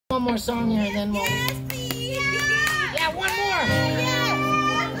One more song here and then we'll... Yeah, one more!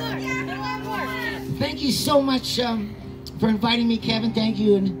 Thank you so much for inviting me, Kevin. Thank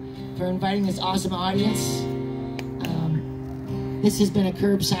you and for inviting this awesome audience. This has been a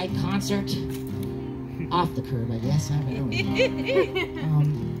curbside concert. Off the curb, I guess. I don't know.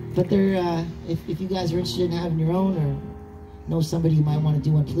 But if you guys are interested in having your own or know somebody who might want to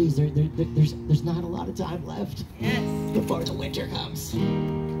do one, please. There's not a lot of time left before the winter comes.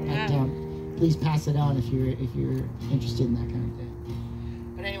 And, please pass it on if you're interested in that kind of thing.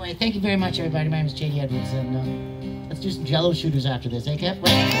 But anyway, thank you very much, everybody. My name is J.D. Edwards, and let's do some Jello shooters after this, eh, Kev?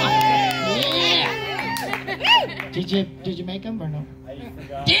 Yeah! Did you make them or no? I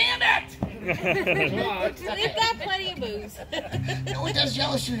forgot. Damn it! We've got plenty of booze. No one does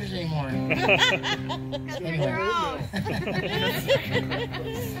Jello shooters anymore. Anyway.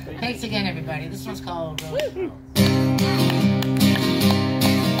 Thanks again, everybody. This one's called...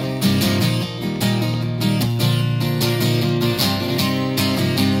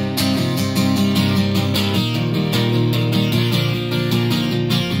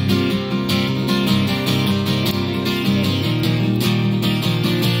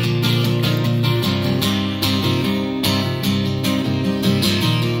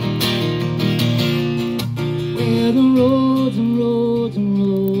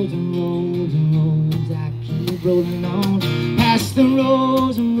 rolling on past the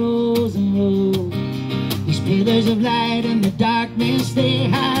rows and rows and rows. These pillars of light in the darkness, they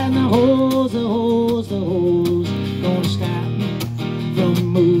hide the holes, the holes, the holes. Gonna stop me from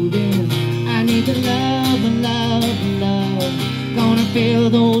moving. I need the love and love and love. Gonna fill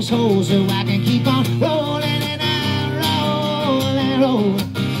those holes so I can keep on rolling and I roll and roll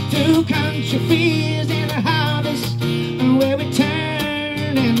through country fields and a harvest where we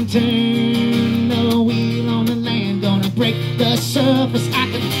turn and turn the wheel on the land. Gonna break the surface. I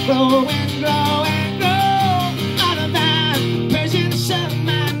can grow and grow and grow out of that presence of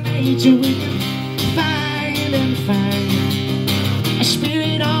my nature. We can find and find a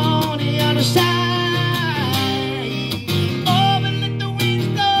spirit on the other side. Oh, but let the winds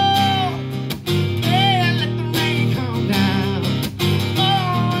blow, yeah, let the rain come down.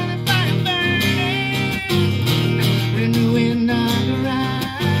 Oh, and the fire burning, renewing the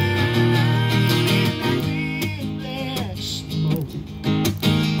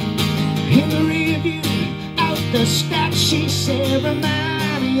the stat she said,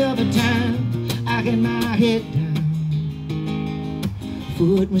 remind me of a time I had my head down,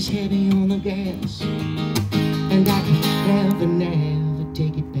 foot was heavy on the gas, and I could never, never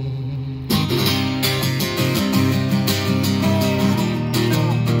take it back.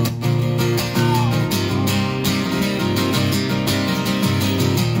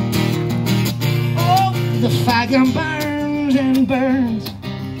 Oh, the fire burns and burns,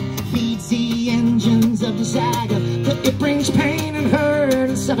 feeds the engines of desire, but it brings pain and hurt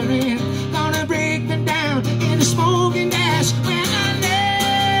and suffering. Gonna break them down into smoking gas. When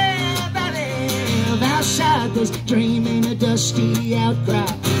I live outside this dream in a dusty outcry.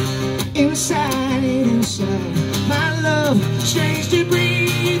 Inside it, inside my love, strange to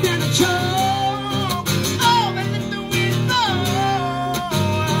breathe and a choke. Oh, and let the wind blow,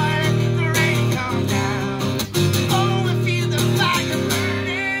 let the rain come down. Oh, I feel the fire burning.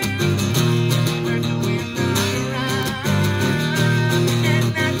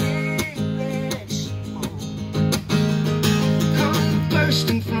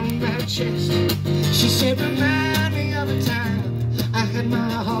 From that chest, she said, remind me of a time I had my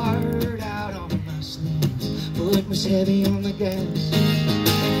heart out on my sleeves, foot was heavy on the gas,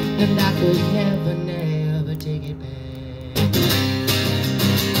 and I could never, never take it back.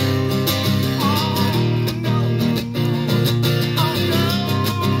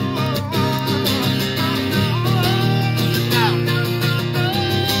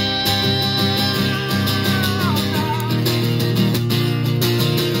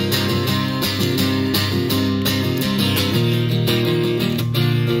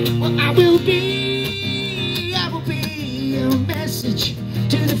 I will be a message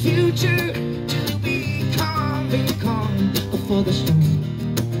to the future, to be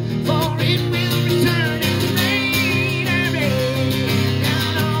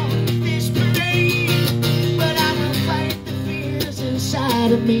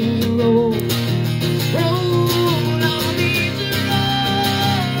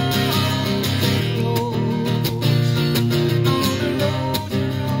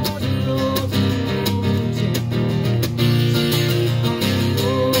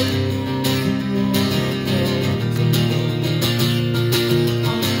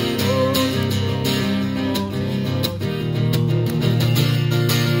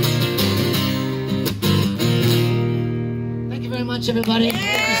much, everybody.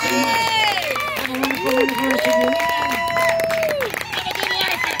 Thank you so much. Have a wonderful, wonderful rest of your weekend.